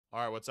All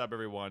right, what's up,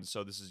 everyone?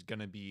 So this is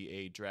gonna be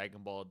a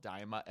Dragon Ball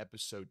Daima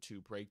episode 2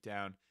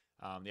 breakdown.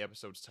 The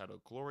episode's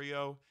titled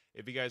Glorio.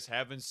 If you guys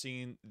haven't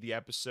seen the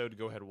episode,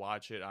 go ahead and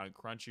watch it on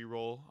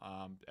Crunchyroll.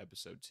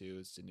 Episode 2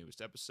 is the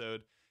newest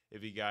episode.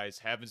 If you guys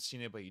haven't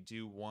seen it but you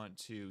do want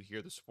to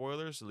hear the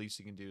spoilers, the least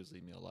you can do is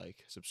leave me a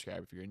like,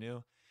 subscribe if you're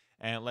new,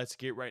 and let's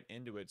get right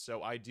into it.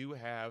 So I do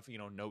have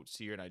notes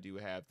here, and I do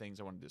have things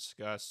I want to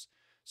discuss.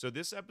 So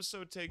this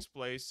episode takes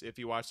place, if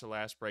you watch the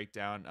last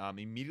breakdown,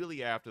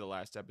 immediately after the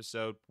last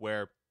episode,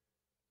 where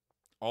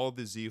all of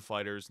the Z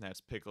fighters, and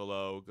that's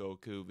Piccolo,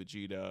 Goku,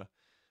 Vegeta,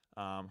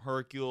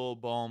 Hercule,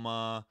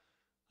 Bulma.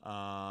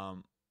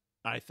 Um,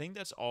 I think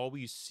that's all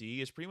we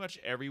see. It's pretty much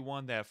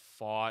everyone that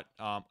fought.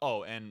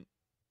 And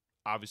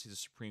obviously the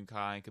Supreme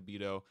Kai and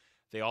Kibito,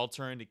 they all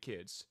turn into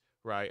kids,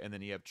 right? And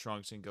then you have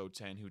Trunks and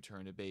Goten who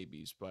turn to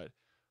babies. But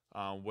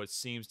what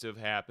seems to have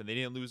happened, they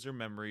didn't lose their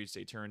memories.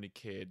 They turn to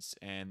kids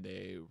and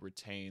they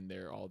retain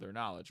all their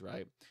knowledge,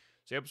 right?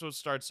 So the episode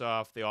starts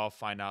off. They all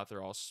find out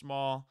they're all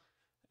small,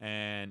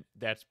 and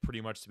that's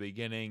pretty much the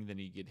beginning. Then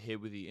you get hit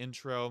with the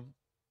intro,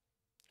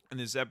 and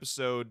this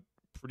episode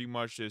pretty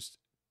much just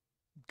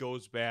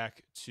goes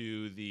back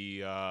to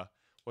the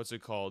what's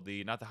it called?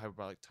 The not the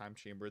hyperbolic time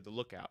chamber, the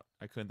lookout.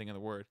 I couldn't think of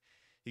the word.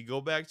 You go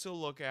back to the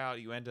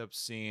lookout. You end up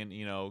seeing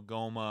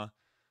Goma,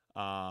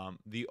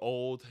 the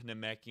old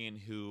Namekian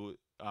who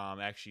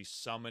actually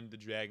summoned the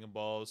Dragon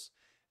Balls.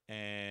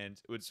 And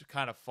it was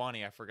kind of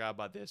funny. I forgot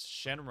about this.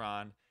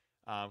 Shenron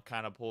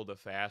kind of pulled a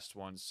fast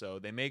one. So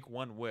they make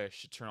one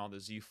wish to turn all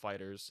the Z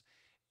fighters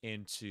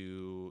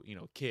into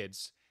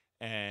kids,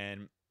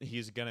 and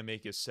he's gonna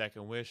make his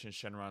second wish. And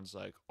Shenron's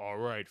like, "All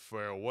right,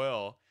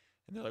 farewell."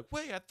 And they're like,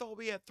 "Wait, I thought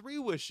we had three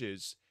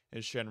wishes."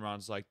 And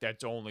Shenron's like,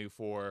 "That's only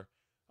for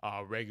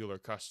regular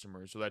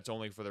customers. So that's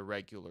only for the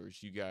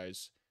regulars. You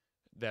guys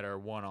that are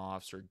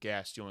one-offs or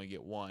guests, you only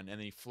get one." And then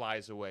he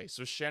flies away.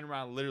 So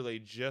Shenron literally,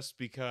 just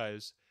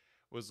because,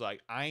 was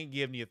like, "I ain't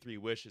giving you three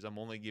wishes. I'm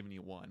only giving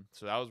you one."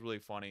 So that was really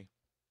funny.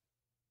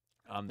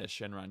 That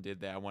Shenron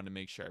did that. I wanted to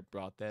make sure I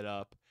brought that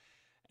up.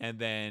 And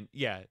then,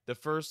 yeah, the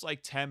first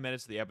like 10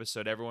 minutes of the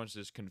episode, everyone's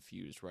just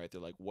confused, right? They're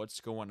like,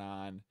 "What's going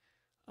on?"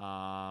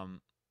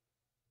 Um,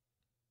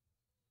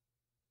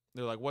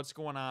 they're like, "What's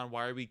going on?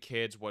 Why are we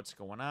kids? What's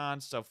going on?"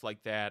 Stuff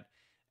like that.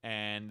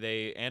 And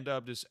they end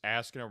up just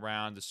asking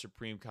around. The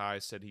Supreme Kai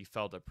said he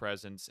felt a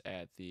presence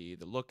at the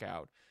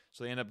lookout.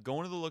 So they end up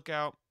going to the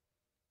lookout,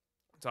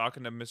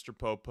 talking to Mr.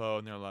 Popo,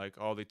 and they're like,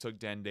 "Oh, they took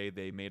Dende.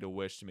 They made a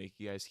wish to make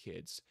you guys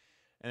kids."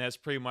 And that's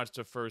pretty much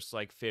the first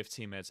like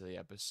 15 minutes of the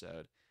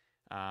episode.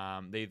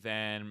 They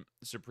then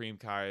Supreme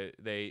Kai,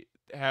 they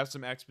have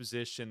some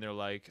exposition. They're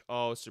like,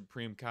 "Oh,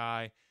 Supreme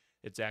Kai,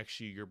 it's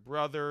actually your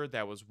brother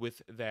that was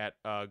with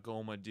that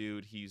Goma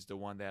dude. He's the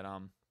one that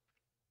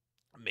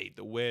made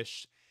the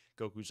wish."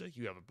 Goku's like,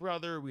 "You have a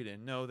brother. We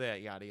didn't know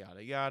that. Yada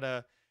yada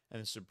yada."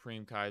 And the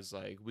Supreme Kai's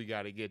like, "We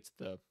got to get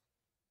to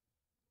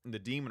the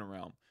demon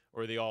realm,"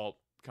 or they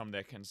all come to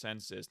that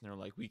consensus, and they're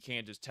like, "We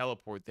can't just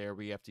teleport there.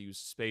 We have to use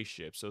a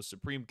spaceship." So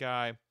Supreme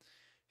Kai,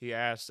 he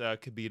asks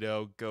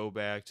Kibito, "Go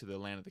back to the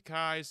land of the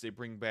Kais." They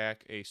bring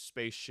back a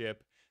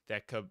spaceship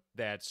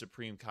that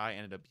Supreme Kai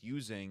ended up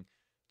using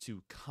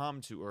to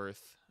come to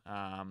Earth,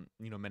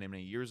 many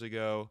many years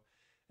ago.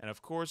 And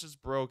of course, it's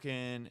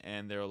broken.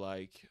 And they're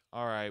like,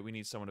 "All right, we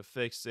need someone to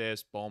fix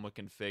this. Bulma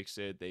can fix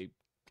it." They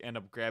end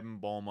up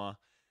grabbing Bulma,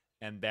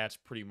 and that's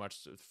pretty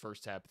much the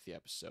first half of the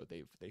episode.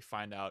 They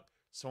find out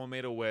someone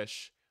made a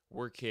wish.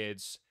 We're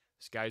kids.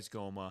 This guy's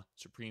Goma.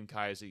 Supreme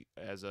Kai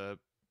as a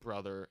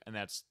brother, and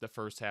that's the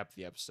first half of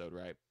the episode,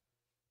 right?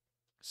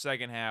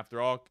 Second half,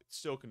 they're all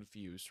still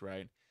confused,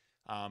 right?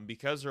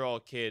 Because they're all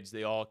kids,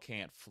 they all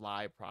can't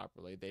fly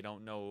properly. They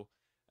don't know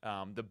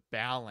the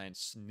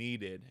balance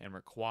needed and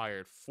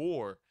required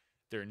for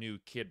their new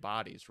kid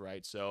bodies,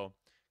 right? So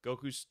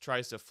Goku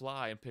tries to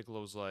fly, and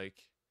Piccolo's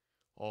like,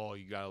 "Oh,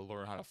 you gotta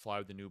learn how to fly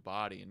with the new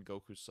body." And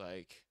Goku's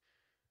like,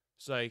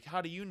 "It's like,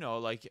 how do you know?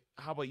 Like,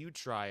 how about you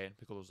try it?" And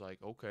Piccolo's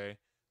like, "Okay."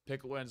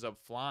 Piccolo ends up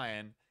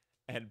flying,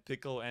 and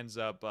Piccolo ends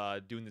up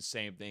doing the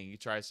same thing. He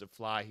tries to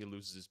fly, he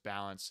loses his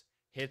balance,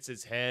 hits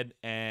his head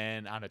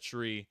and on a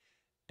tree,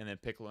 and then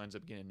Piccolo ends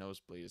up getting a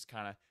nosebleed. It's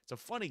a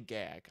funny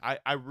gag.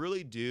 I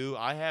really do.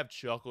 I have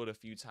chuckled a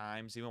few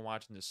times, even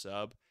watching the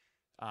sub.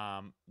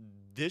 Um,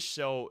 this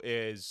show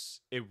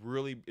it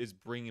really is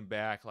bringing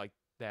back like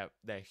that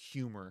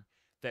humor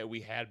that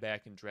we had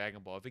back in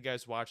Dragon Ball. If you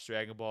guys watch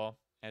Dragon Ball,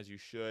 as you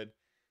should,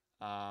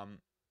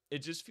 um, it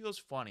just feels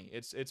funny.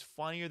 It's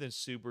funnier than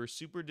Super.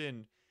 Super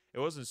didn't. It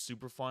wasn't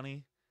super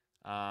funny,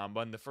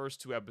 but in the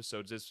first two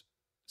episodes, this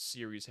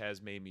series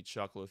has made me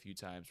chuckle a few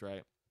times.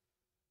 Right.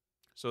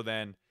 So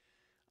then,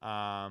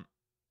 um,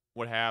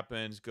 what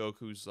happens?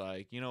 Goku's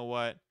like, "You know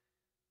what?"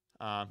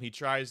 He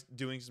tries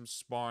doing some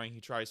sparring. He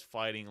tries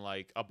fighting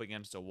like up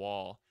against a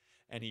wall,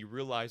 and he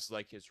realizes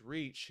like his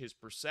reach, his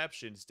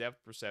perception, his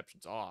depth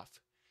perception's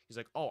off. He's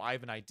like, "Oh, I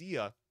have an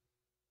idea."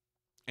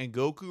 And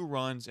Goku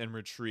runs and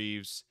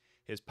retrieves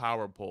his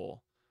power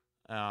pole,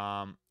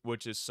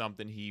 which is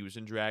something he used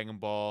in Dragon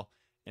Ball.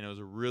 and it was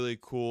a really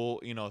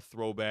cool,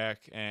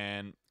 throwback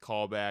and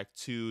callback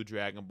to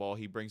Dragon Ball.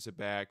 He brings it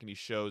back and he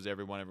shows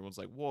everyone. Everyone's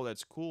like, "Whoa,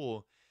 that's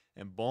cool!"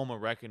 And Bulma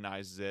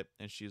recognizes it,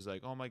 and she's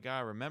like, "Oh my god,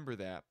 I remember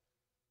that."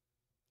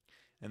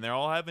 And they're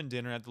all having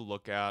dinner at the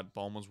lookout.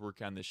 Bulma's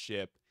working on the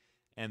ship,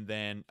 and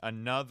then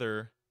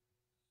another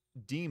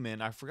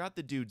demon. I forgot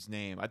the dude's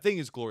name. I think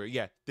it's Glorio.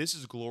 Yeah, this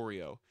is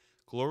Glorio.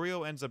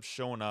 Glorio ends up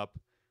showing up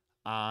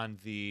on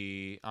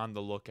the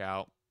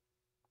lookout,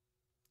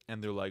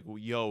 and they're like, well,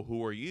 "Yo,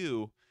 who are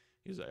you?"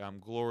 He's like, "I'm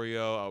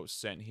Glorio. I was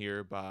sent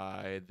here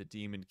by the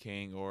Demon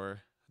King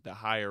or the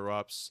higher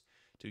ups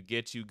to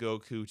get you,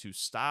 Goku, to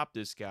stop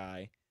this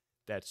guy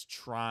that's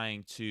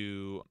trying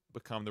to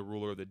become the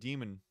ruler of the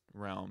demon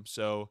realm."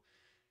 So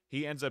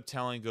he ends up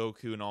telling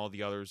Goku and all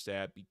the others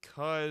that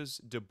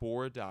because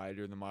Dabura died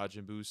during the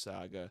Majin Buu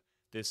saga,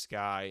 this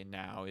guy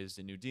now is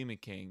the new Demon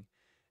King.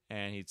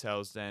 And he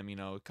tells them,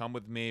 "Come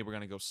with me. We're going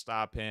to go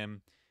stop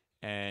him."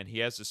 And he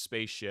has a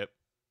spaceship,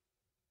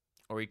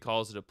 or he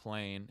calls it a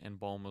plane. And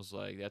Bulma's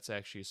like, "That's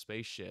actually a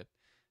spaceship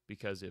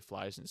because it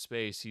flies in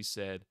space." He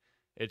said,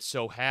 "It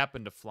so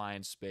happened to fly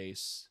in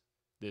space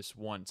this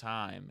one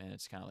time." And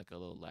it's kind of like a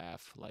little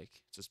laugh,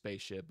 like it's a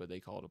spaceship, but they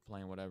call it a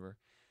plane, whatever.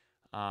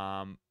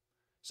 Um,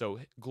 so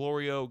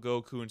Glorio,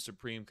 Goku, and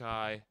Supreme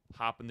Kai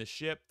hop in the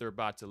ship. They're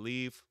about to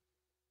leave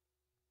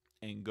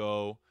and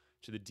go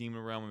to the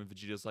demon realm, and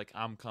Vegeta's like,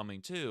 "I'm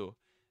coming too."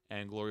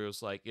 And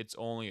Glorio's like, "It's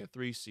only a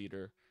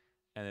three-seater."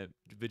 And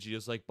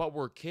Vegeta's like, "But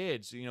we're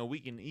kids. We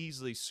can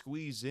easily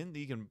squeeze in.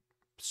 You can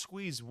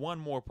squeeze one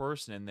more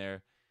person in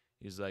there."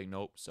 He's like,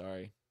 "Nope,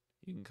 sorry.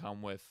 You can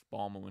come with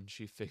Bulma when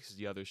she fixes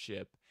the other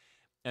ship."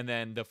 And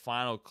then the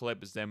final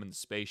clip is them in the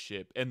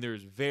spaceship, and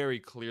there's very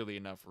clearly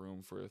enough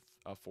room for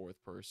a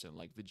fourth person.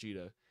 Like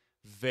Vegeta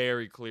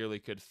very clearly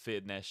could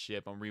fit in that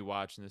ship. I'm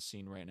rewatching this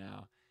scene right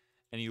now,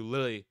 and you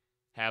literally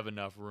have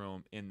enough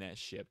room in that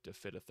ship to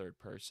fit a third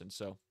person.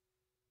 So,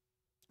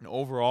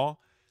 overall,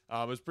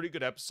 it was a pretty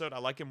good episode. I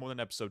like it more than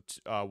episode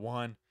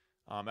one.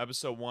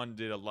 Episode one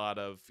did a lot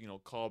of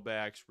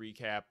callbacks,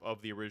 recap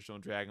of the original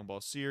Dragon Ball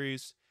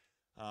series.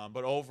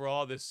 But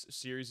overall, this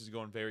series is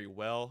going very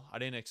well. I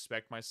didn't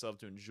expect myself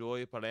to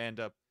enjoy it, but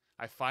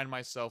I find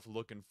myself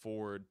looking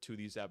forward to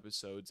these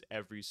episodes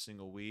every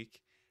single week,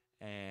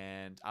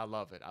 and I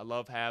love it. I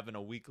love having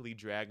a weekly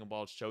Dragon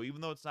Ball show,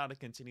 even though it's not a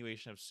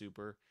continuation of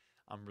Super.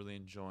 I'm really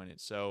enjoying it.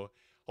 So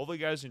hopefully,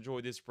 you guys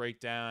enjoyed this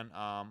breakdown.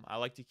 I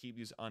like to keep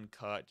these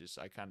uncut.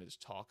 I kind of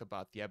just talk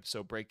about the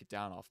episode, break it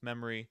down off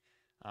memory.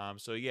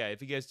 So yeah,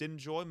 if you guys did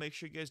enjoy, make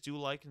sure you guys do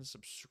like and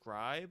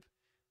subscribe.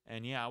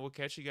 And yeah, I will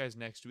catch you guys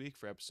next week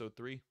for episode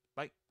 3.